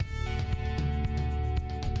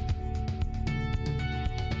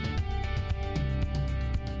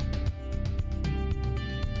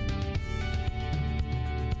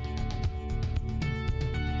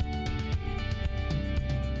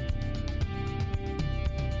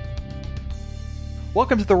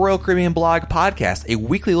Welcome to the Royal Caribbean Blog Podcast, a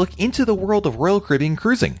weekly look into the world of Royal Caribbean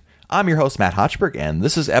cruising. I'm your host, Matt Hochberg, and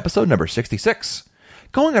this is episode number 66.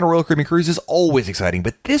 Going on a Royal Caribbean cruise is always exciting,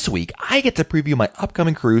 but this week I get to preview my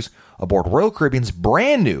upcoming cruise aboard Royal Caribbean's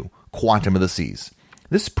brand new Quantum of the Seas.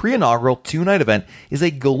 This pre-inaugural 2-night event is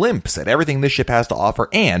a glimpse at everything this ship has to offer,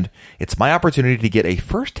 and it's my opportunity to get a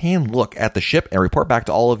first-hand look at the ship and report back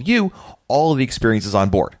to all of you all of the experiences on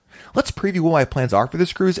board. Let's preview what my plans are for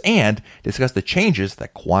this cruise and discuss the changes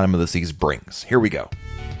that Quantum of the Seas brings. Here we go.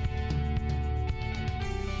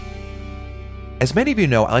 As many of you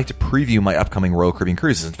know, I like to preview my upcoming Royal Caribbean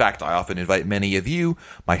cruises. In fact, I often invite many of you,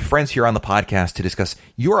 my friends here on the podcast, to discuss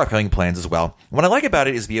your upcoming plans as well. What I like about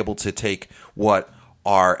it is be able to take what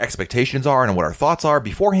our expectations are and what our thoughts are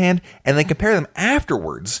beforehand, and then compare them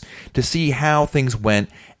afterwards to see how things went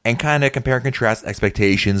and kind of compare and contrast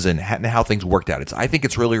expectations and how things worked out. I think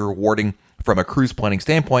it's really rewarding from a cruise planning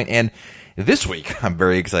standpoint, and this week I'm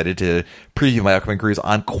very excited to preview my upcoming cruise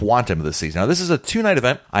on Quantum of the Seas. Now, this is a 2-night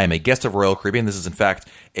event. I am a guest of Royal Caribbean. This is, in fact,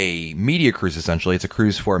 a media cruise, essentially. It's a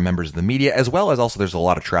cruise for members of the media, as well as also there's a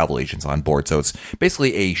lot of travel agents on board. So it's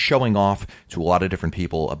basically a showing off to a lot of different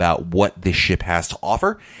people about what this ship has to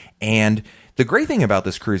offer. And the great thing about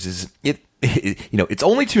this cruise is it's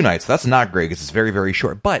only 2 nights. So that's not great because it's very, very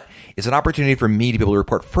short. But it's an opportunity for me to be able to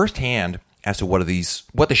report firsthand as to what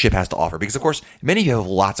the ship has to offer. Because, of course, many of you have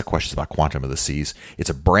lots of questions about Quantum of the Seas. It's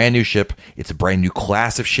a brand new ship. It's a brand new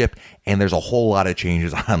class of ship. And there's a whole lot of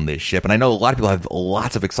changes on this ship. And I know a lot of people have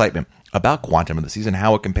lots of excitement about Quantum of the Seas and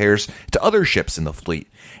how it compares to other ships in the fleet.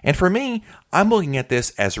 And for me, I'm looking at this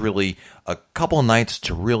as really a couple of nights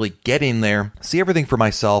to really get in there, see everything for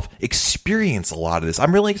myself, experience a lot of this.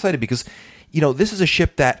 I'm really excited because, this is a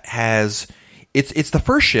ship that has... It's the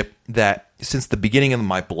first ship that, since the beginning of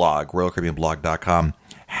my blog, RoyalCaribbeanBlog.com,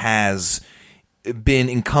 has been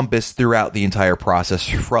encompassed throughout the entire process,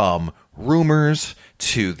 from rumors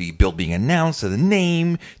to the build being announced, to the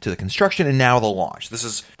name, to the construction, and now the launch.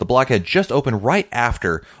 The blog had just opened right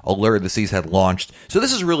after Allure of the Seas had launched, so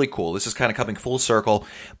this is really cool. This is kind of coming full circle,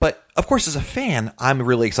 but of course, as a fan, I'm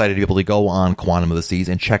really excited to be able to go on Quantum of the Seas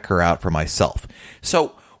and check her out for myself.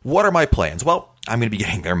 So, what are my plans? Well, I'm going to be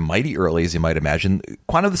getting there mighty early, as you might imagine.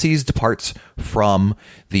 Quantum of the Seas departs from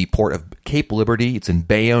the port of Cape Liberty. It's in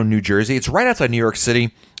Bayonne, New Jersey. It's right outside New York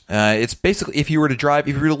City. It's basically, if you were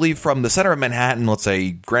to leave from the center of Manhattan, let's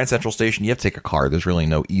say Grand Central Station, you have to take a car. There's really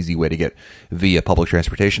no easy way to get via public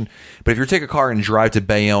transportation. But if you take a car and drive to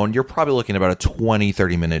Bayonne, you're probably looking at about a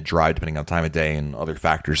 20-30 minute drive, depending on the time of day and other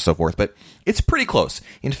factors, so forth. But it's pretty close.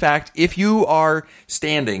 In fact, if you are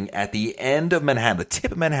standing at the end of Manhattan, the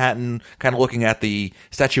tip of Manhattan, kind of looking at the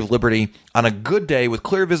Statue of Liberty, on a good day with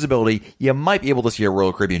clear visibility, you might be able to see a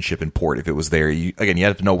Royal Caribbean ship in port if it was there. You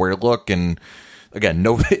have to know where to look, and again,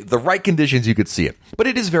 no, the right conditions, you could see it. But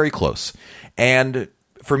it is very close. And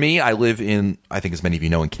for me, I live in, I think as many of you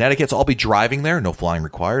know, in Connecticut, so I'll be driving there. No flying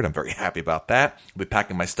required. I'm very happy about that. I'll be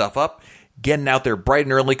packing my stuff up, getting out there bright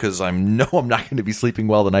and early because I'm not going to be sleeping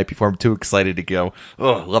well the night before. I'm too excited to go.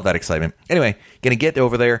 Oh, love that excitement. Anyway, going to get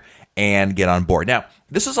over there and get on board. Now,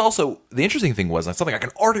 this is also, the interesting thing was, and something I can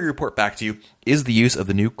already report back to you, is the use of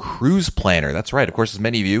the new cruise planner. That's right. Of course, as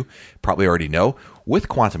many of you probably already know, with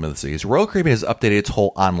Quantum of the Seas, Royal Caribbean has updated its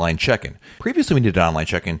whole online check-in. Previously, when you did an online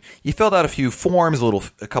check-in, you filled out a few forms,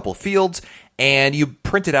 a couple of fields, and you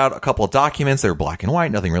printed out a couple of documents. They were black and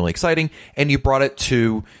white, nothing really exciting, and you brought it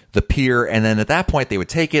to the pier, and then at that point, they would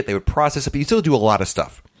take it, they would process it, but you still do a lot of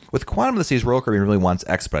stuff. With Quantum of the Seas, Royal Caribbean really wants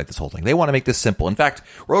to expedite this whole thing. They want to make this simple. In fact,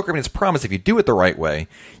 Royal Caribbean has promised if you do it the right way,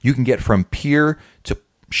 you can get from pier to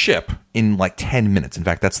ship in like 10 minutes. In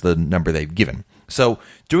fact, that's the number they've given. So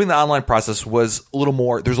doing the online process was a little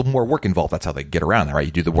more, there's a little more work involved. That's how they get around that, right?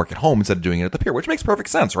 You do the work at home instead of doing it at the pier, which makes perfect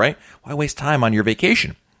sense, right? Why waste time on your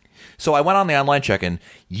vacation? So I went on the online check-in,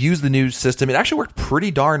 used the new system. It actually worked pretty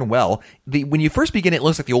darn well. When you first begin, it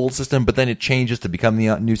looks like the old system, but then it changes to become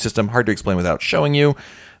the new system. Hard to explain without showing you.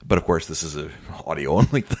 But of course, this is an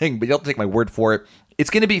audio-only thing, but you'll have to take my word for it. It's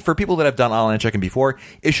going to be, for people that have done online check-in before,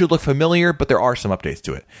 it should look familiar, but there are some updates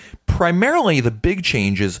to it. Primarily, the big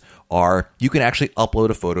changes are you can actually upload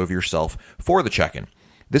a photo of yourself for the check-in.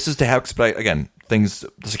 This is to have, again, the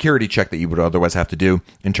security check that you would otherwise have to do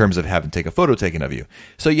in terms of having to take a photo taken of you.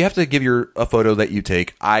 So you have to give a photo that you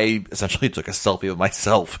take. I essentially took a selfie of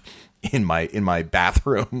myself in my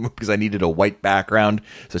bathroom because I needed a white background.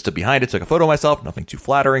 So I stood behind it, took a photo of myself, nothing too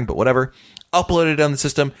flattering, but whatever. Uploaded it on the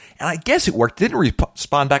system, and I guess it worked. Didn't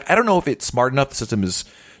respond back. I don't know if it's smart enough. The system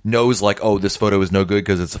knows like, oh, this photo is no good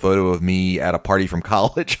because it's a photo of me at a party from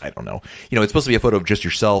college. I don't know. It's supposed to be a photo of just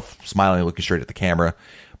yourself smiling, looking straight at the camera.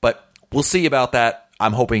 But we'll see about that.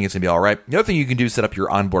 I'm hoping it's going to be all right. The other thing you can do is set up your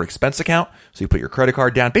onboard expense account. So you put your credit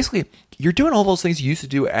card down. Basically, you're doing all those things you used to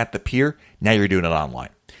do at the pier. Now you're doing it online.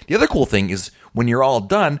 The other cool thing is when you're all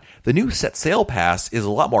done, the new set sail pass is a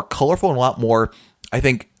lot more colorful and a lot more, I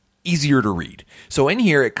think, easier to read. So in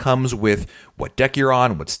here, it comes with what deck you're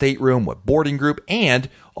on, what stateroom, what boarding group, and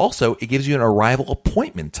also it gives you an arrival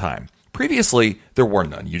appointment time. Previously, there were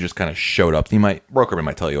none. You just kind of showed up. Brokerman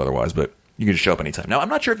might tell you otherwise, but you can just show up anytime. Now, I'm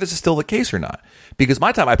not sure if this is still the case or not, because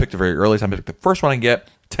my time, I picked a very early time. I picked the first one I can get,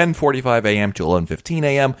 10:45 a.m. to 11:15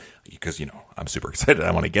 a.m., because, I'm super excited.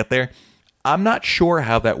 I want to get there. I'm not sure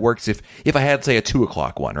how that works if I had, say, a 2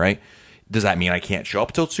 o'clock one, right? Does that mean I can't show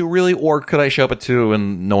up till 2, really? Or could I show up at 2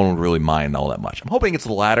 and no one would really mind all that much? I'm hoping it's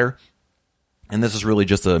the latter. And this is really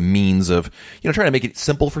just a means of, trying to make it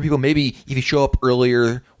simple for people. Maybe if you show up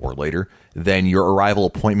earlier or later than your arrival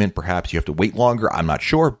appointment, perhaps you have to wait longer. I'm not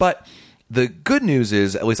sure. But the good news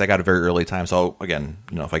is, at least I got a very early time. So, again,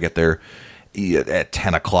 if I get there at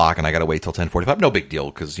 10 o'clock and I got to wait till 10:45, no big deal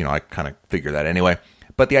because, I kind of figure that anyway.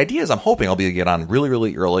 But the idea is I'm hoping I'll be able to get on really,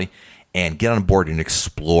 really early and get on board and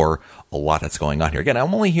explore a lot that's going on here. Again,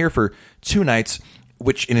 I'm only here for 2 nights,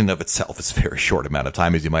 which in and of itself is a very short amount of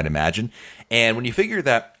time, as you might imagine. And when you figure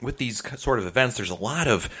that with these sort of events, there's a lot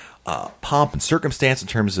of pomp and circumstance in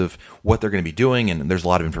terms of what they're going to be doing, and there's a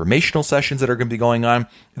lot of informational sessions that are going to be going on.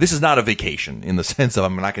 This is not a vacation in the sense of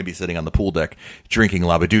I'm not going to be sitting on the pool deck drinking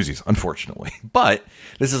labadoozis, unfortunately. But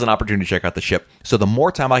this is an opportunity to check out the ship. So the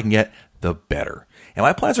more time I can get, the better. And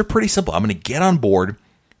my plans are pretty simple. I'm going to get on board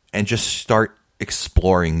and just start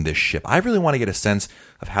exploring this ship. I really want to get a sense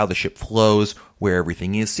of how the ship flows, where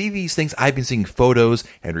everything is, see these things I've been seeing photos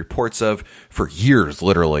and reports of for years,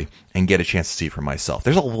 literally, and get a chance to see for myself.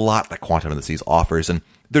 There's a lot that Quantum of the Seas offers, and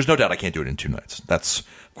there's no doubt I can't do it in 2 nights. That's,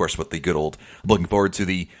 of course, what the good old, I'm looking forward to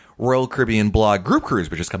the Royal Caribbean Blog Group Cruise,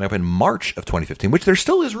 which is coming up in March of 2015, which there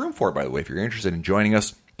still is room for, by the way, if you're interested in joining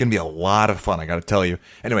us. Going to be a lot of fun, I got to tell you.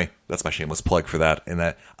 Anyway, that's my shameless plug for that, and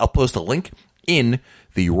that I'll post a link in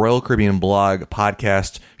the Royal Caribbean Blog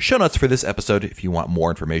podcast show notes for this episode. If you want more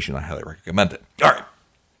information, I highly recommend it. All right.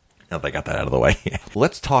 Now that I got that out of the way,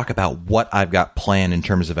 let's talk about what I've got planned in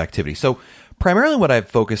terms of activity. So primarily what I've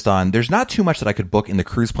focused on, there's not too much that I could book in the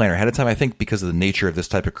cruise planner ahead of time. I think because of the nature of this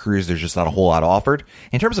type of cruise, there's just not a whole lot offered.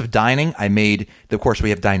 In terms of dining, of course,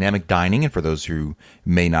 we have dynamic dining. And for those who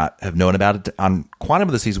may not have known about it, on Quantum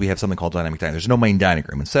of the Seas, we have something called dynamic dining. There's no main dining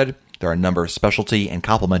room. Instead, there are a number of specialty and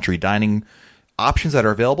complimentary dining options that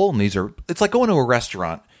are available. And it's like going to a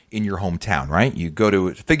restaurant in your hometown, right? You go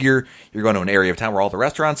to you're going to an area of town where all the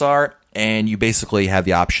restaurants are, and you basically have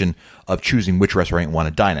the option of choosing which restaurant you want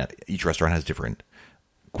to dine at. Each restaurant has different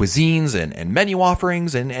cuisines and menu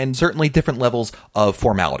offerings and certainly different levels of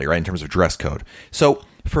formality, right, in terms of dress code. So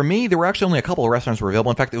for me, there were actually only a couple of restaurants were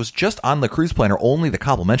available. In fact, it was just on the cruise planner, only the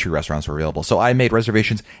complimentary restaurants were available. So I made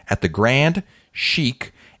reservations at the Grand,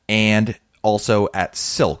 Chic, and also at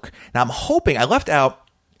Silk. Now, I'm hoping I left out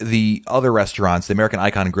the other restaurants, the American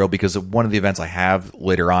Icon Grill, because one of the events I have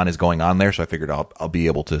later on is going on there, so I figured I'll be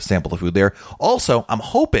able to sample the food there. Also, I'm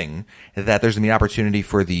hoping that there's going to be an opportunity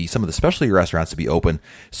for some of the specialty restaurants to be open,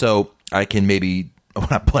 so I can maybe, I'm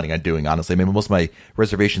not planning on doing, honestly, maybe most of my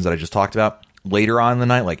reservations that I just talked about later on in the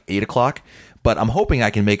night, like 8 o'clock, but I'm hoping I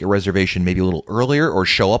can make a reservation maybe a little earlier or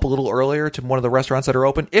show up a little earlier to one of the restaurants that are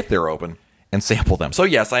open, if they're open, and sample them. So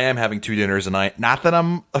yes, I am having 2 dinners a night. Not that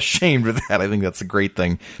I'm ashamed of that. I think that's a great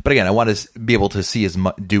thing. But again, I want to be able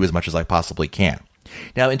to do as much as I possibly can.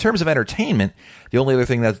 Now, in terms of entertainment, the only other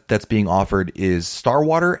thing that's being offered is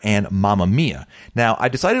Starwater and Mamma Mia. Now, I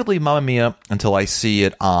decided to leave Mamma Mia until I see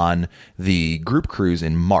it on the group cruise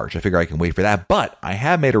in March. I figure I can wait for that. But I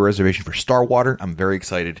have made a reservation for Starwater. I'm very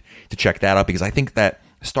excited to check that out because I think that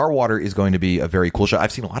Starwater is going to be a very cool show.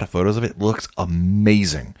 I've seen a lot of photos of it. It looks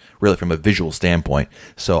amazing, really, from a visual standpoint.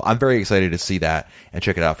 So I'm very excited to see that and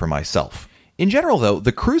check it out for myself. In general, though,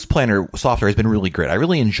 the Cruise Planner software has been really great. I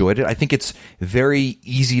really enjoyed it. I think it's very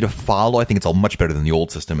easy to follow. I think it's all much better than the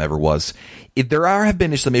old system ever was. There have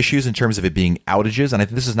been some issues in terms of it being outages, and I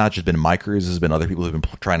think this has not just been my cruise. This has been other people who've been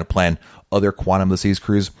trying to plan other Quantum of the Seas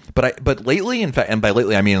cruise. But lately, in fact, and by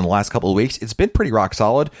lately I mean in the last couple of weeks, it's been pretty rock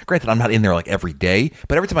solid. Granted, I'm not in there like every day,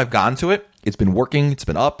 but every time I've gone to it, it's been working, it's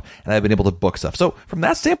been up, and I've been able to book stuff. So from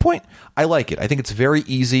that standpoint, I like it. I think it's very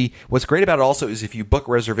easy. What's great about it also is if you book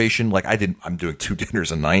a reservation, like I did, I'm doing 2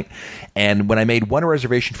 dinners a night, and when I made one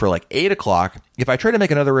reservation for like 8 o'clock, if I try to make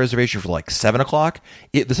another reservation for like 7 o'clock,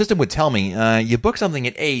 the system would tell me, you book something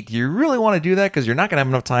at 8, do you really want to do that? Because you're not going to have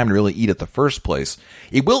enough time to really eat at the first place.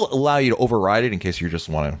 It will allow you to override it in case you just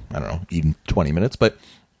want to, I don't know, eat in 20 minutes, but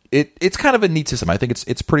it's kind of a neat system. I think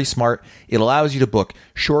it's pretty smart. It allows you to book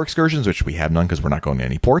shore excursions, which we have none because we're not going to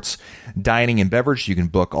any ports. Dining and beverage, you can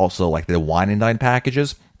book also like the wine and dine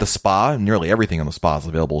packages. The spa, nearly everything on the spa is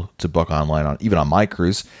available to book online, even on my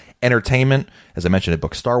cruise. Entertainment, as I mentioned, I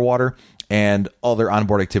booked Starwater, and other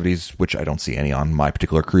onboard activities, which I don't see any on my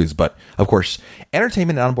particular cruise. But, of course,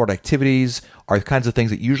 entertainment and onboard activities are the kinds of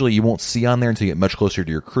things that usually you won't see on there until you get much closer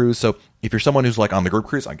to your cruise. So if you're someone who's like on the group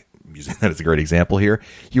cruise, I'm using that as a great example here,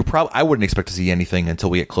 I wouldn't expect to see anything until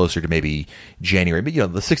we get closer to maybe January. But,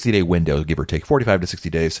 the 60-day window, give or take, 45 to 60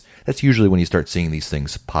 days, that's usually when you start seeing these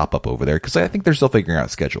things pop up over there, because I think they're still figuring out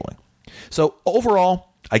scheduling. So overall,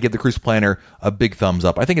 I give the Cruise Planner a big thumbs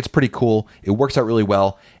up. I think it's pretty cool. It works out really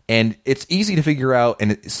well, and it's easy to figure out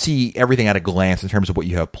and see everything at a glance in terms of what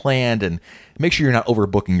you have planned, and make sure you're not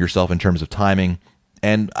overbooking yourself in terms of timing.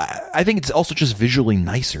 And I think it's also just visually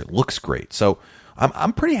nicer. It looks great. So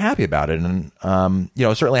I'm pretty happy about it. And,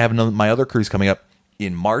 certainly I have my other cruise coming up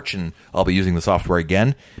in March, and I'll be using the software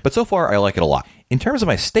again. But so far, I like it a lot. In terms of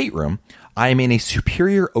my stateroom, I am in a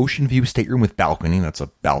superior ocean view stateroom with balcony. That's a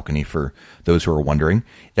balcony for those who are wondering.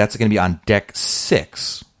 That's going to be on deck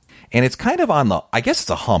 6. And it's kind of on I guess it's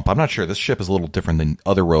a hump. I'm not sure. This ship is a little different than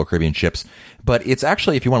other Royal Caribbean ships. But it's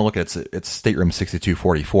actually, if you want to look at it, it's stateroom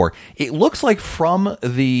 6244. It looks like from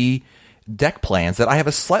the deck plans that I have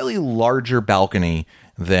a slightly larger balcony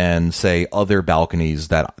than, say, other balconies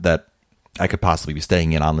that I could possibly be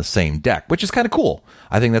staying in on the same deck, which is kind of cool.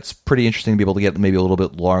 I think that's pretty interesting to be able to get maybe a little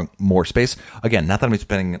bit more space. Again, not that I'm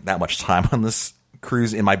spending that much time on this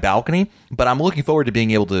cruise in my balcony, but I'm looking forward to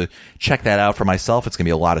being able to check that out for myself. It's going to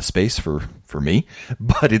be a lot of space for me,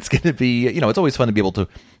 but it's going to be, it's always fun to be able to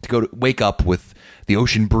wake up with the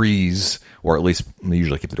ocean breeze, or at least I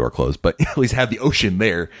usually keep the door closed, but at least have the ocean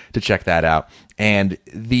there to check that out. And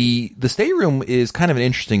the stateroom is kind of an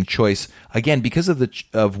interesting choice, again, because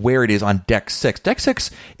of where it is on deck 6. Deck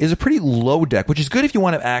 6 is a pretty low deck, which is good if you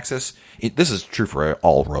want to access. This is true for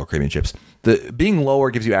all Royal Caribbean ships. Being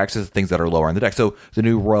lower gives you access to things that are lower on the deck. So the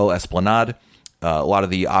new Royal Esplanade, a lot of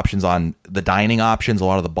the options on the dining options, a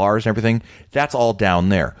lot of the bars and everything, that's all down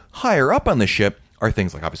there. Higher up on the ship are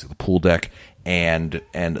things like obviously the pool deck and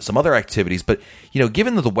some other activities. But,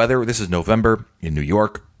 given that the weather, this is November in New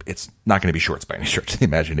York, it's not going to be shorts by any stretch of the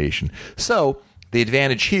imagination. So the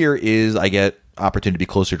advantage here is I get opportunity to be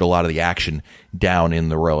closer to a lot of the action down in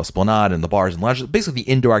the Royal Esplanade and the bars and lounges. Basically, the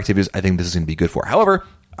indoor activities I think this is going to be good for. However,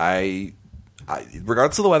 I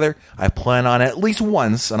regardless of the weather, I plan on at least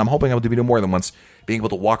once, and I'm hoping I'll do more than once, being able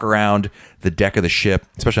to walk around the deck of the ship,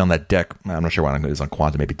 especially on that deck. I'm not sure what it is on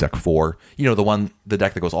Quantum, maybe deck 4. The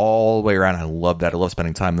deck that goes all the way around. I love that. I love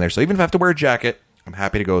spending time there. So even if I have to wear a jacket, I'm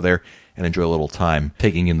happy to go there and enjoy a little time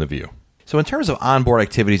taking in the view. So in terms of onboard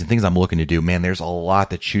activities and things I'm looking to do, man, there's a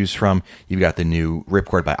lot to choose from. You've got the new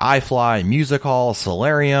Ripcord by iFly, Music Hall,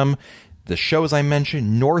 Solarium, the shows I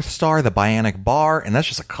mentioned, North Star, the Bionic Bar, and that's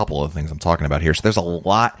just a couple of things I'm talking about here. So there's a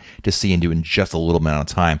lot to see and do in just a little amount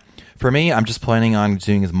of time. For me, I'm just planning on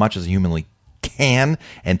doing as much as I humanly can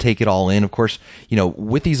and take it all in. Of course,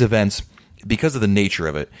 with these events, because of the nature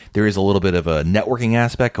of it, there is a little bit of a networking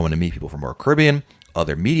aspect, going to meet people from Royal Caribbean,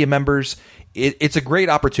 other media members. It's a great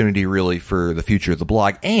opportunity, really, for the future of the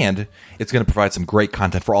blog, and it's going to provide some great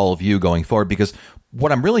content for all of you going forward, because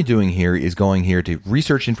what I'm really doing here is going here to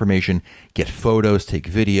research information, get photos, take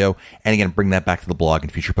video, and again, bring that back to the blog in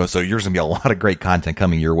future posts. So there's going to be a lot of great content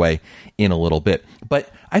coming your way in a little bit. But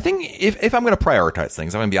I think if I'm going to prioritize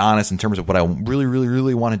things, I'm going to be honest in terms of what I really, really,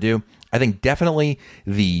 really want to do. I think definitely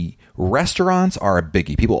the restaurants are a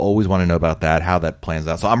biggie. People always want to know about that, how that plans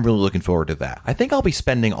out. So I'm really looking forward to that. I think I'll be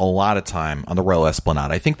spending a lot of time on the Royal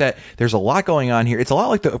Esplanade. I think that there's a lot going on here. It's a lot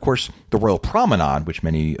like, of course, the Royal Promenade, which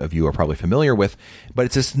many of you are probably familiar with, but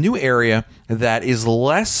it's this new area that is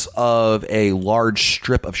less of a large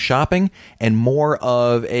strip of shopping and more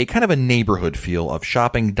of a kind of a neighborhood feel of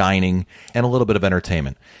shopping, dining, and a little bit of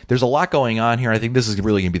entertainment. There's a lot going on here. I think this is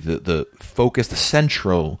really going to be the focused,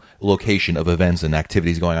 central location of events and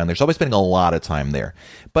activities going on there. So I'll be spending a lot of time there.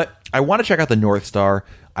 But I want to check out the North Star.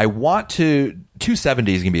 I want to...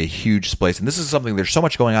 270 is going to be a huge place, and this is something, there's so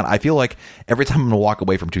much going on. I feel like every time I'm going to walk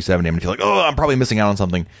away from 270, I'm going to feel like, oh, I'm probably missing out on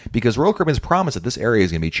something, because Royal Caribbean's promise that this area is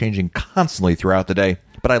going to be changing constantly throughout the day,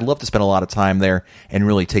 but I'd love to spend a lot of time there and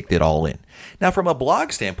really take that all in. Now, from a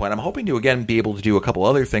blog standpoint, I'm hoping to, again, be able to do a couple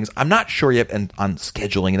other things. I'm not sure yet on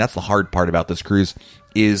scheduling, and that's the hard part about this cruise,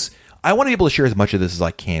 is I want to be able to share as much of this as I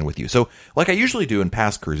can with you. So, like I usually do in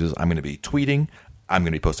past cruises, I'm going to be tweeting. I'm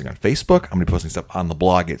going to be posting on Facebook. I'm going to be posting stuff on the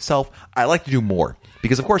blog itself. I like to do more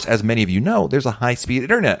because, of course, as many of you know, there's a high-speed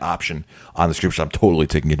internet option on the Scoops, which I'm totally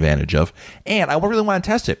taking advantage of. And I really want to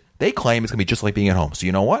test it. They claim it's going to be just like being at home. So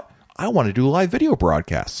you know what? I want to do live video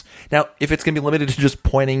broadcasts. Now, if it's going to be limited to just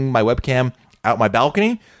pointing my webcam out my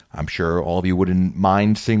balcony, I'm sure all of you wouldn't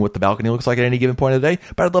mind seeing what the balcony looks like at any given point of the day,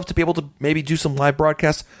 but I'd love to be able to maybe do some live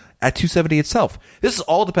broadcasts at 270 itself. This is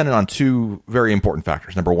all dependent on two very important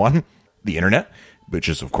factors. Number one, the internet, which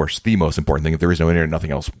is, of course, the most important thing. If there is no internet,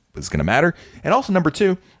 nothing else is going to matter. And also, number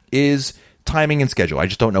two is timing and schedule. I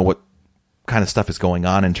just don't know what kind of stuff is going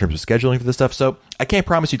on in terms of scheduling for this stuff. So I can't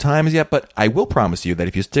promise you times yet, but I will promise you that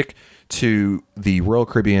if you stick to the Royal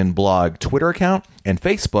Caribbean blog Twitter account and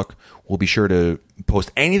Facebook, we'll be sure to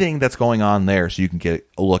post anything that's going on there so you can get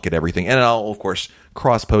a look at everything. And I'll, of course,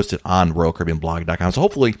 cross-post it on RoyalCaribbeanBlog.com. So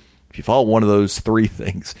hopefully, if you follow one of those three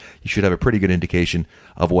things, you should have a pretty good indication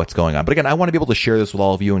of what's going on. But again, I want to be able to share this with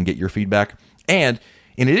all of you and get your feedback. And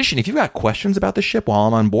in addition, if you've got questions about the ship while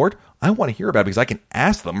I'm on board, I want to hear about it because I can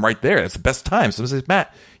ask them right there. That's the best time. Someone says,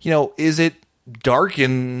 Matt, is it dark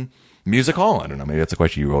in Music Hall? I don't know. Maybe that's a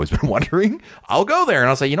question you've always been wondering. I'll go there and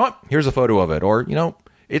I'll say, you know what? Here's a photo of it. Or,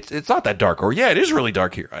 it's not that dark. Or, yeah, it is really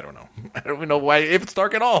dark here. I don't know. I don't even know why if it's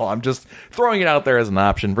dark at all. I'm just throwing it out there as an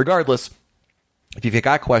option. Regardless, if you've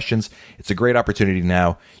got questions, it's a great opportunity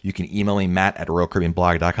now. You can email me,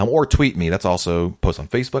 matt@RoyalCaribbeanBlog.com, or tweet me. That's also post on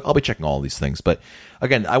Facebook. I'll be checking all these things. But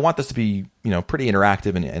again, I want this to be, pretty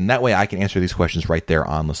interactive, and that way I can answer these questions right there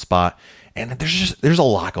on the spot. And there's a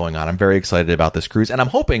lot going on. I'm very excited about this cruise, and I'm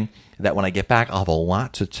hoping that when I get back, I'll have a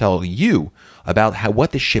lot to tell you about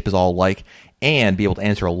what the ship is all like, and be able to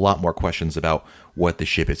answer a lot more questions about what the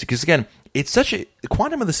ship is. Because again,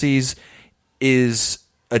 Quantum of the Seas is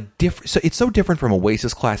it's so different from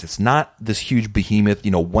Oasis class. It's not this huge behemoth,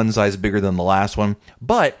 one size bigger than the last one,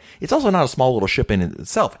 but it's also not a small little ship in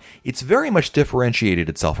itself. It's very much differentiated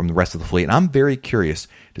itself from the rest of the fleet, and I'm very curious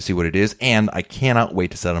to see what it is, and I cannot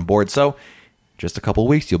wait to set on board. So just a couple of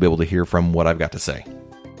weeks, you'll be able to hear from what I've got to say.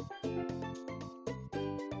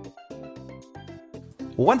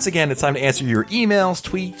 Once again, it's time to answer your emails,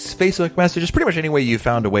 tweets, Facebook messages, pretty much any way you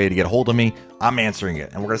found a way to get a hold of me. I'm answering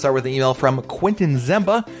it. And we're going to start with an email from Quentin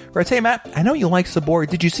Zemba, who writes, "Hey Matt, I know you like Sabor.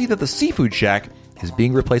 Did you see that the Seafood Shack is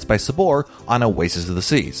being replaced by Sabor on Oasis of the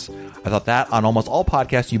Seas? I thought that on almost all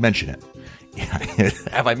podcasts you mention it."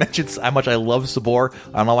 Have I mentioned how much I love Sabor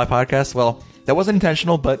on all my podcasts? Well, that wasn't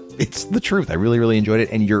intentional, but it's the truth. I really, really enjoyed it.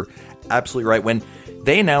 And you're absolutely right. When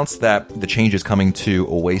they announced that the change is coming to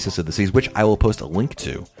Oasis of the Seas, which I will post a link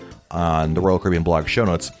to on the Royal Caribbean blog show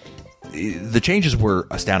notes, the changes were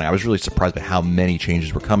astounding. I was really surprised by how many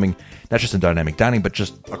changes were coming, not just in dynamic dining, but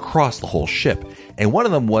just across the whole ship. And one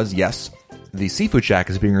of them was, yes, the Seafood Shack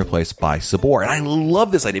is being replaced by Sabor. And I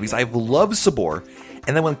love this idea because I've loved Sabor.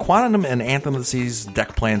 And then when Quantum and Anthem of the Seas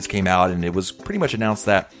deck plans came out and it was pretty much announced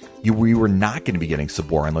that we were not going to be getting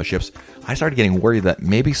Sabor on those ships, I started getting worried that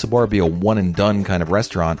maybe Sabor would be a one-and-done kind of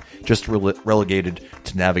restaurant, just relegated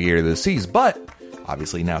to Navigator of the Seas. But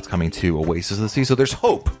obviously now it's coming to Oasis of the Seas, so there's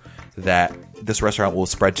hope that this restaurant will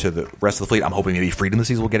spread to the rest of the fleet. I'm hoping maybe Freedom of the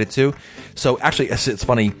Seas will get it too. So actually, it's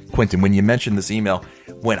funny, Quentin, when you mentioned this email,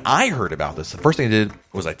 when I heard about this, the first thing I did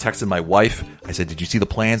was I texted my wife. I said, "Did you see the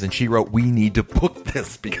plans?" And she wrote, "We need to book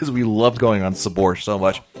this," because we loved going on Sabor so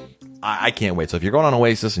much. I can't wait. So if you're going on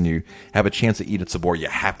Oasis and you have a chance to eat at Sabor, you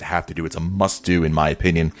have to do it. It's a must-do, in my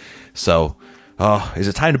opinion. So, is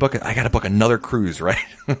it time to book it? I got to book another cruise, right?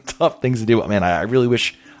 Tough things to do. Man, I really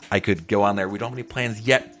wish I could go on there. We don't have any plans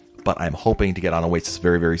yet, but I'm hoping to get on Oasis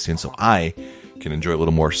very, very soon so I can enjoy a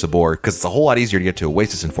little more Sabor, because it's a whole lot easier to get to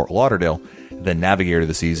Oasis in Fort Lauderdale than Navigator of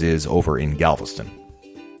the Seas is over in Galveston.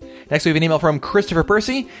 Next, we have an email from Christopher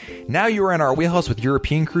Percy. "Now you are in our wheelhouse with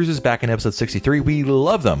European cruises back in episode 63. We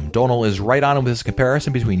love them. Donal is right on with his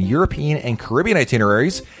comparison between European and Caribbean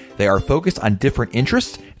itineraries. They are focused on different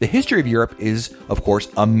interests. The history of Europe is, of course,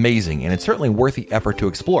 amazing, and it's certainly worth the effort to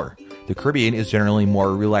explore. The Caribbean is generally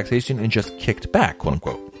more relaxation and just kicked back, quote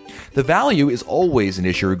unquote. The value is always an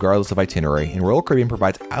issue regardless of itinerary, and Royal Caribbean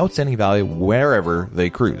provides outstanding value wherever they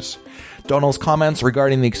cruise. Donal's comments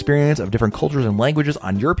regarding the experience of different cultures and languages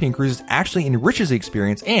on European cruises actually enriches the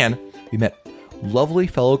experience, and we met lovely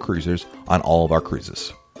fellow cruisers on all of our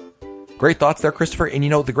cruises." Great thoughts there, Christopher. And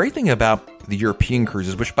the great thing about the European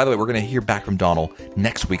cruises, which, by the way, we're going to hear back from Donal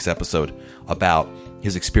next week's episode about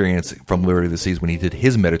his experience from Liberty of the Seas when he did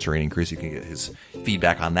his Mediterranean cruise. You can get his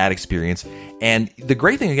feedback on that experience. And the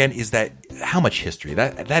great thing, again, is that how much history.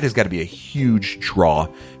 That has got to be a huge draw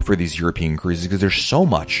for these European cruises because there's so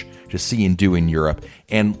much to see and do in Europe.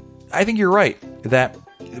 And I think you're right that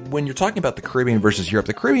when you're talking about the Caribbean versus Europe,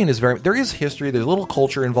 the Caribbean there is history, there's a little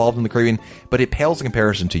culture involved in the Caribbean, but it pales in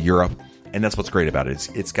comparison to Europe. And that's what's great about it.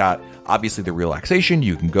 It's got, obviously, the relaxation.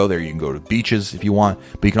 You can go there. You can go to beaches if you want.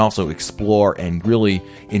 But you can also explore and really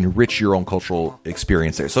enrich your own cultural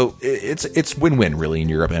experience there. So it's win-win, really, in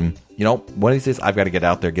Europe. And, one of these days, I've got to get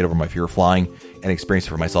out there, get over my fear of flying, and experience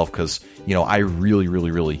it for myself. Because, I really,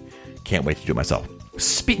 really, really can't wait to do it myself.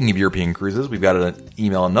 Speaking of European cruises, we've got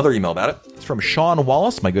another email about it. It's from Sean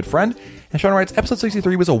Wallace, my good friend. And Sean writes, Episode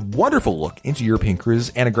 63 was a wonderful look into European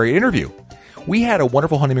cruises and a great interview. We had a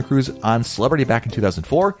wonderful honeymoon cruise on Celebrity back in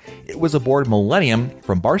 2004. It was aboard Millennium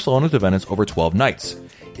from Barcelona to Venice over 12 nights.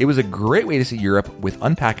 It was a great way to see Europe with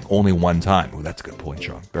unpacking only one time. Oh, that's a good point,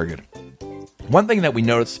 Sean. Very good. One thing that we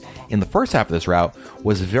noticed in the first half of this route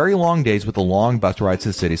was very long days with the long bus rides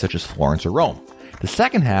to cities such as Florence or Rome. The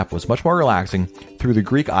second half was much more relaxing through the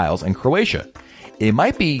Greek Isles and Croatia. It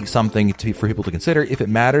might be something for people to consider if it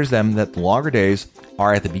matters them that the longer days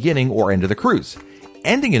are at the beginning or end of the cruise.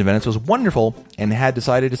 Ending in Venice was wonderful and had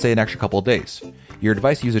decided to stay an extra couple of days. Your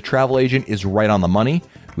advice to use a travel agent is right on the money.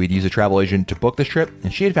 We'd use a travel agent to book this trip,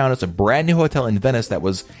 and she had found us a brand new hotel in Venice that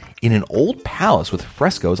was in an old palace with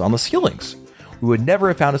frescoes on the ceilings. We would never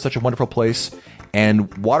have found such a wonderful place,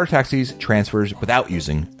 and water taxis transfers without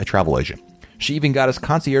using a travel agent. She even got us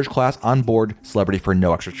concierge class on board Celebrity for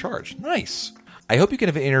no extra charge. Nice. I hope you can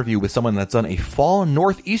have an interview with someone that's done a fall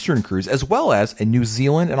northeastern cruise as well as a New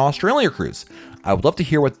Zealand and Australia cruise. I would love to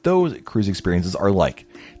hear what those cruise experiences are like.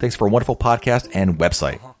 Thanks for a wonderful podcast and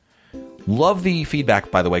website. Love the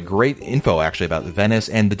feedback, by the way. Great info, actually, about Venice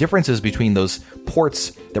and the differences between those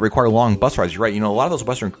ports that require long bus rides. You're right. A lot of those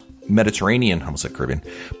Western Mediterranean, I almost said Caribbean,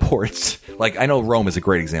 ports, like I know Rome is a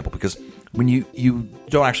great example because when you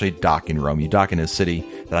don't actually dock in Rome, you dock in a city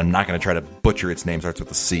that I'm not going to try to butcher its name, starts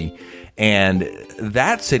with a C. And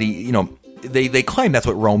that city, they claim that's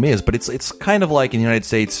what Rome is, but it's kind of like in the United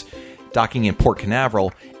States docking in Port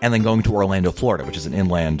Canaveral and then going to Orlando, Florida, which is an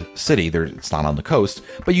inland city. It's not on the coast,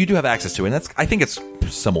 but you do have access to it. And I think it's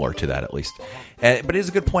similar to that, at least. But it is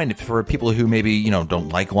a good point for people who maybe, don't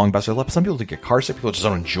like long bus rides. Some people do get car sick, people just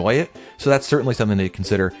don't enjoy it. So that's certainly something to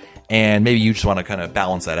consider. And maybe you just want to kind of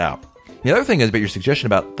balance that out. The other thing is about your suggestion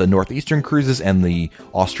about the Northeastern cruises and the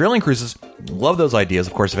Australian cruises. Love those ideas.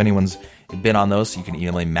 Of course, if anyone's been on those, you can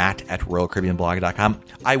email me, matt@royalcaribbeanblog.com.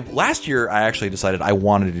 Last year, I actually decided I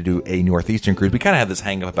wanted to do a Northeastern cruise. We kind of have this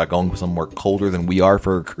hang up about going somewhere colder than we are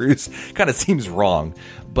for a cruise. Kind of seems wrong.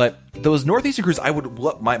 But those Northeastern cruises, I would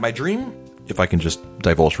love, my dream, if I can just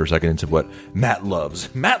divulge for a second into what Matt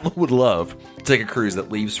loves. Matt would love to take a cruise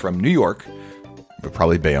that leaves from New York,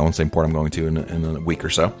 probably Bayonne, same port I'm going to in a week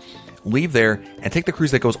or so. Leave there and take the cruise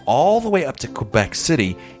that goes all the way up to Quebec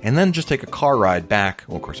City and then just take a car ride back.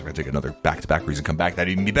 Well, of course, if I take another back-to-back cruise and come back,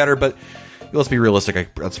 that'd even be better, but let's be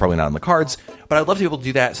realistic, that's probably not in the cards. But I'd love to be able to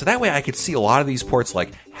do that, so that way I could see a lot of these ports like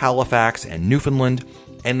Halifax and Newfoundland,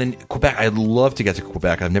 and then Quebec. I'd love to get to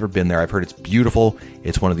Quebec. I've never been there. I've heard it's beautiful.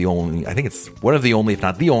 It's one of the only, if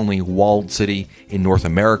not the only, walled city in North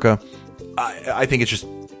America. I think it's just,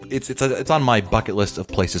 it's on my bucket list of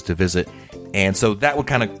places to visit, and so that would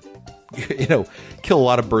kind of kill a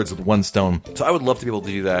lot of birds with one stone. So I would love to be able to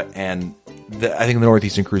do that. And I think the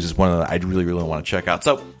Northeastern cruise is one that I'd really, really want to check out.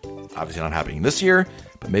 So obviously not happening this year,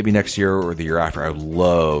 but maybe next year or the year after. I would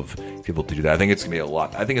love people to do that. I think it's going to be a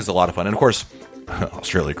lot. I think it's a lot of fun. And of course,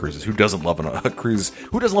 Australia cruises. Who doesn't love a cruise?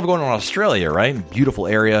 Who doesn't love going to Australia, right? Beautiful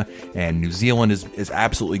area. And New Zealand is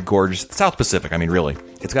absolutely gorgeous. South Pacific, I mean, really.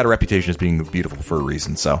 It's got a reputation as being beautiful for a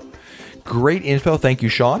reason. So great info. Thank you,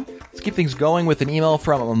 Sean. Let's keep things going with an email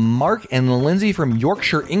from Mark and Lindsay from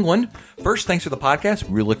Yorkshire, England. First, thanks for the podcast.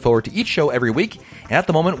 We look forward to each show every week. And at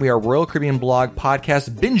the moment, we are Royal Caribbean Blog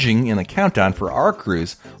podcast binging in the countdown for our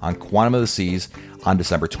cruise on Quantum of the Seas on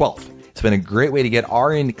December 12th. It's been a great way to get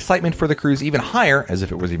our excitement for the cruise even higher, as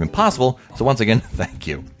if it was even possible. So once again, thank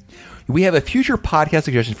you. We have a future podcast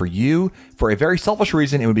suggestion for you. For a very selfish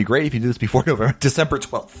reason, it would be great if you did this before December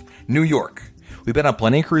 12th. New York. We've been on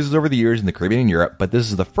plenty of cruises over the years in the Caribbean and Europe, but this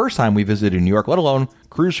is the first time we visited New York, let alone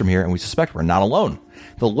cruise from here, and we suspect we're not alone.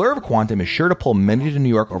 The lure of Quantum is sure to pull many to New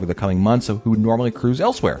York over the coming months who would normally cruise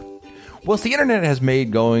elsewhere. Whilst the internet has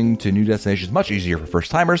made going to new destinations much easier for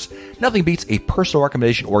first-timers, nothing beats a personal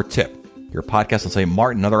recommendation or tip. Your podcast on St.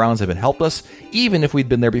 Martin and other islands have helped us, even if we'd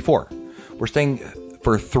been there before. We're staying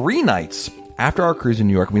for 3 nights after our cruise in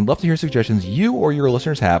New York, and we'd love to hear suggestions you or your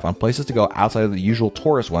listeners have on places to go outside of the usual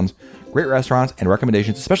tourist ones, great restaurants, and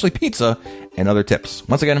recommendations, especially pizza and other tips.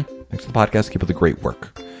 Once again, thanks for the podcast. Keep up the great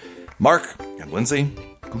work. Mark and Lindsay,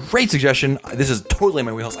 great suggestion. This is totally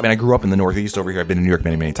my wheelhouse. I mean, I grew up in the Northeast over here. I've been in New York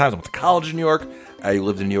many, many times. I went to college in New York. I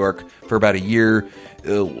lived in New York for about a year.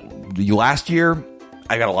 Last year,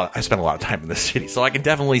 I spent a lot of time in this city, so I can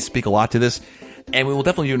definitely speak a lot to this, and we will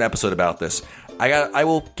definitely do an episode about this. I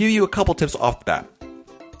will give you a couple tips off the bat.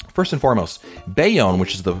 First and foremost, Bayonne,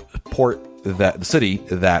 which is the city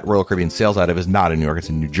that Royal Caribbean sails out of, is not in New York, it's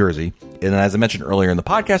in New Jersey. And as I mentioned earlier in the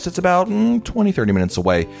podcast, it's about 20-30 minutes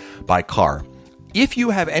away by car. If you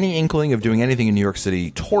have any inkling of doing anything in New York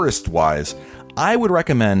City tourist-wise, I would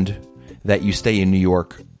recommend that you stay in New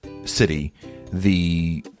York City,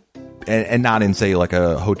 and not in, say, like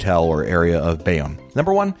a hotel or area of Bayonne.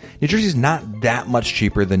 Number one, New Jersey's not that much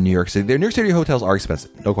cheaper than New York City. The New York City hotels are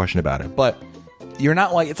expensive, no question about it. But it's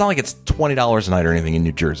not like it's $20 a night or anything in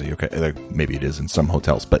New Jersey. Okay, maybe it is in some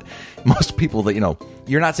hotels, but most people that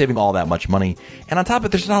you're not saving all that much money. And on top of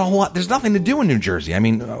it, there's not a whole lot. There's nothing to do in New Jersey. I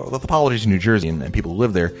mean, with apologies to New Jersey and people who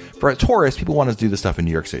live there, for tourists, people want to do this stuff in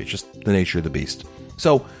New York City. It's just the nature of the beast.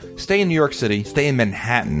 So stay in New York City, stay in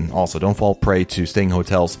Manhattan. Also, don't fall prey to staying in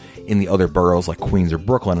hotels in the other boroughs like Queens or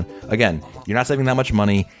Brooklyn. Again, you're not saving that much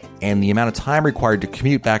money, and the amount of time required to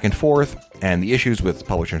commute back and forth and the issues with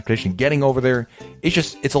public transportation getting over there,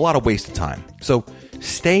 it's a lot of wasted time. So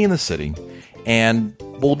stay in the city, and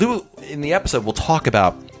we'll talk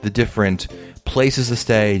about the different places to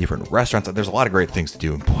stay, different restaurants. There's a lot of great things to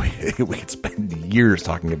do, and boy, we could spend years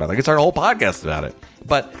talking about it. I could start a whole podcast about it.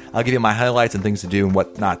 But I'll give you my highlights and things to do and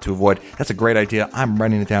what not to avoid. That's a great idea. I'm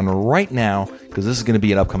writing it down right now because this is going to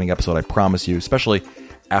be an upcoming episode, I promise you, especially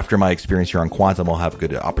after my experience here on Quantum. I'll have a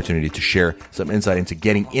good opportunity to share some insight into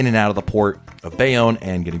getting in and out of the port of Bayonne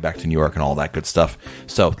and getting back to New York and all that good stuff.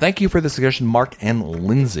 So thank you for the suggestion, Mark and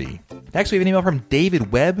Lindsay. Next, we have an email from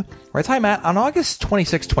David Webb. Writes, "Hi, Matt. On August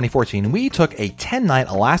 26, 2014, we took a 10-night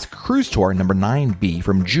Alaska cruise tour, number 9B,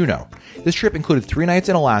 from Juneau. This trip included 3 nights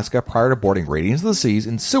in Alaska prior to boarding Radiance of the Seas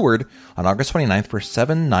in Seward on August 29th for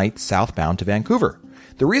 7 nights southbound to Vancouver.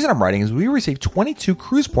 The reason I'm writing is we received 22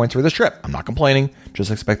 cruise points for this trip. I'm not complaining,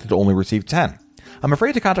 just expected to only receive 10. I'm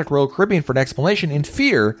afraid to contact Royal Caribbean for an explanation in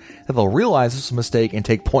fear that they'll realize this is a mistake and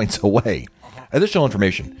take points away. Additional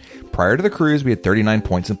information. Prior to the cruise, we had 39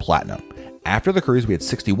 points in Platinum. After the cruise, we had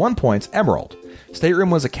 61 points Emerald. Stateroom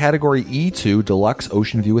was a Category E2 Deluxe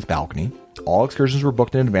Ocean View with balcony. All excursions were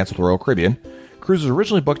booked in advance with Royal Caribbean. Cruise was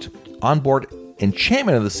originally booked on board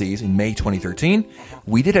Enchantment of the Seas in May 2013.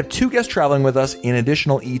 We did have 2 guests traveling with us in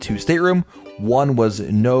additional E2 stateroom. One was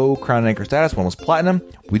no Crown and Anchor status, one was Platinum.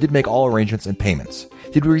 We did make all arrangements and payments.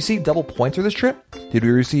 Did we receive double points for this trip? Did we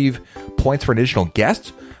receive points for an additional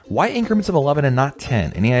guest? Why increments of 11 and not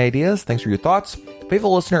 10? Any ideas? Thanks for your thoughts.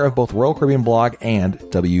 Faithful listener of both Royal Caribbean Blog and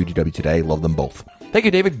WDW Today. Love them both." Thank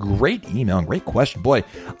you, David. Great email and great question. Boy,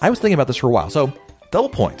 I was thinking about this for a while. So, double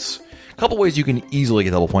points. A couple ways you can easily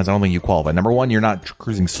get double points. I don't think you qualify. Number one, you're not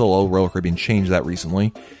cruising solo. Royal Caribbean changed that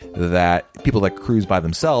recently, that people that cruise by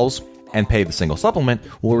themselves and pay the single supplement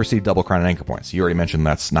will receive double Crown and Anchor points. You already mentioned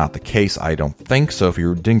that's not the case, I don't think. So if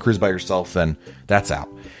you didn't cruise by yourself, then that's out.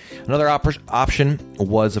 Another option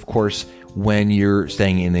was, of course, when you're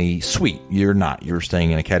staying in a suite. You're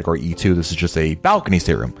staying in a Category E2. This is just a balcony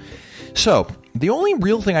stateroom. So the only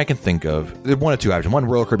real thing I can think of, one of two options. One,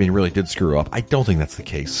 Royal Caribbean really did screw up. I don't think that's the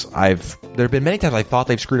case. There have been many times I thought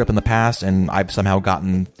they've screwed up in the past, and I've somehow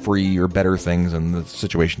gotten free or better things, and the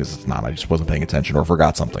situation is it's not. I just wasn't paying attention or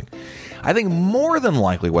forgot something. I think more than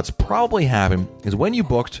likely what's probably happened is when you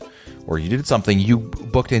booked or you did something, you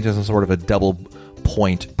booked into some sort of a double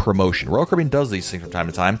point promotion. Royal Caribbean does these things from time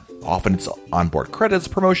to time. Often it's onboard credits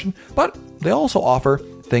promotion, but they also offer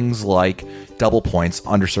things like double points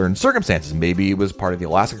under certain circumstances. Maybe it was part of the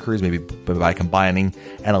Alaska cruise, maybe by combining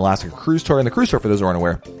an Alaska cruise tour. And the cruise tour, for those who aren't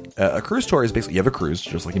aware, a cruise tour is basically, you have a cruise,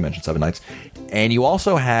 just like you mentioned, 7 nights, and you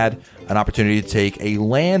also had an opportunity to take a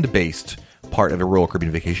land-based part of a Royal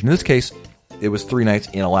Caribbean vacation. In this case, it was 3 nights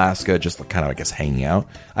in Alaska, just kind of, I guess, hanging out.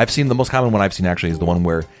 I've seen the most common one I've seen actually is the one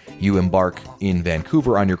where you embark in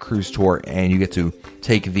Vancouver on your cruise tour and you get to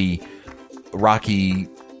take the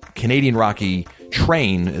Canadian Rocky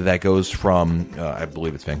train that goes from, I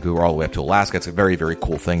believe it's Vancouver, all the way up to Alaska. It's a very, very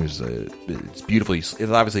cool thing. It's beautifully, it's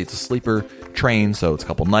a sleeper train, so it's a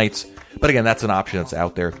couple nights. But again, that's an option that's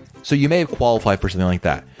out there. So you may have qualified for something like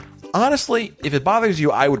that. Honestly, if it bothers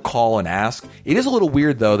you, I would call and ask. It is a little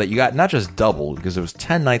weird, though, that you got not just double, because it was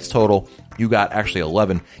 10 nights total, you got actually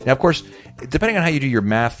 11. Now, of course, depending on how you do your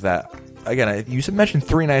math, that, again, you mentioned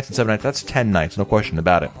 3 nights and 7 nights, that's 10 nights, no question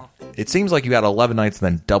about it. It seems like you got 11 nights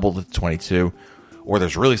and then doubled to 22, or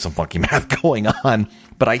there's really some funky math going on,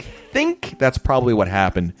 but I think that's probably what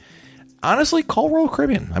happened. Honestly, call Royal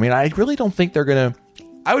Caribbean. I mean, I really don't think they're going to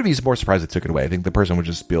I would be more surprised if they took it away. I think the person would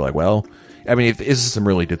just be like, well, I mean, if System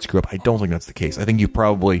really did screw up, I don't think that's the case. I think you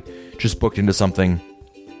probably just booked into something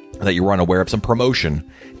that you were unaware of, some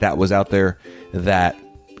promotion that was out there that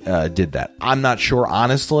did that. I'm not sure,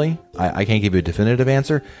 honestly. I can't give you a definitive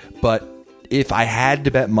answer, but if I had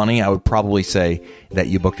to bet money, I would probably say that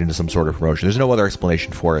you booked into some sort of promotion. There's no other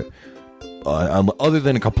explanation for it other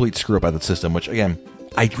than a complete screw up by the system, which, again,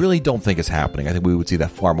 I really don't think is happening. I think we would see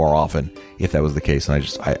that far more often if that was the case, and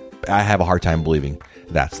I have a hard time believing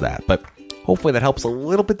that's that. But hopefully that helps a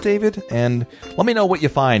little bit, David, and let me know what you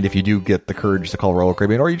find if you do get the courage to call Royal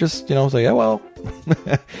Caribbean, or you just, say, oh, well,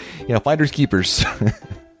 finders keepers.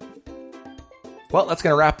 Well, that's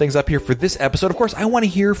going to wrap things up here for this episode. Of course, I want to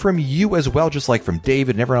hear from you as well, just like from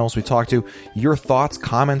David and everyone else we talked to. Your thoughts,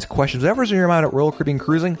 comments, questions, whatever's in your mind at Royal Caribbean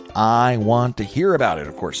Cruising, I want to hear about it,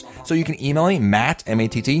 of course. So you can email me, Matt,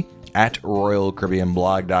 M-A-T-T, at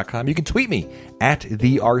RoyalCaribbeanBlog.com. You can tweet me at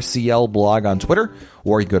the RCL blog on Twitter,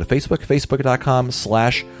 or you can go to Facebook,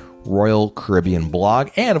 Facebook.com/Royal Caribbean Blog.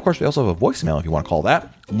 And of course, we also have a voicemail if you want to call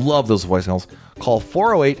that. Love those voicemails. Call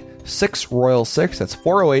 408-6-ROYAL-6. That's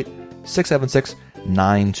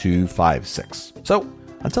 408-676-9256. So,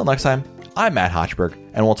 until next time, I'm Matt Hochberg,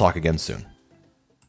 and we'll talk again soon.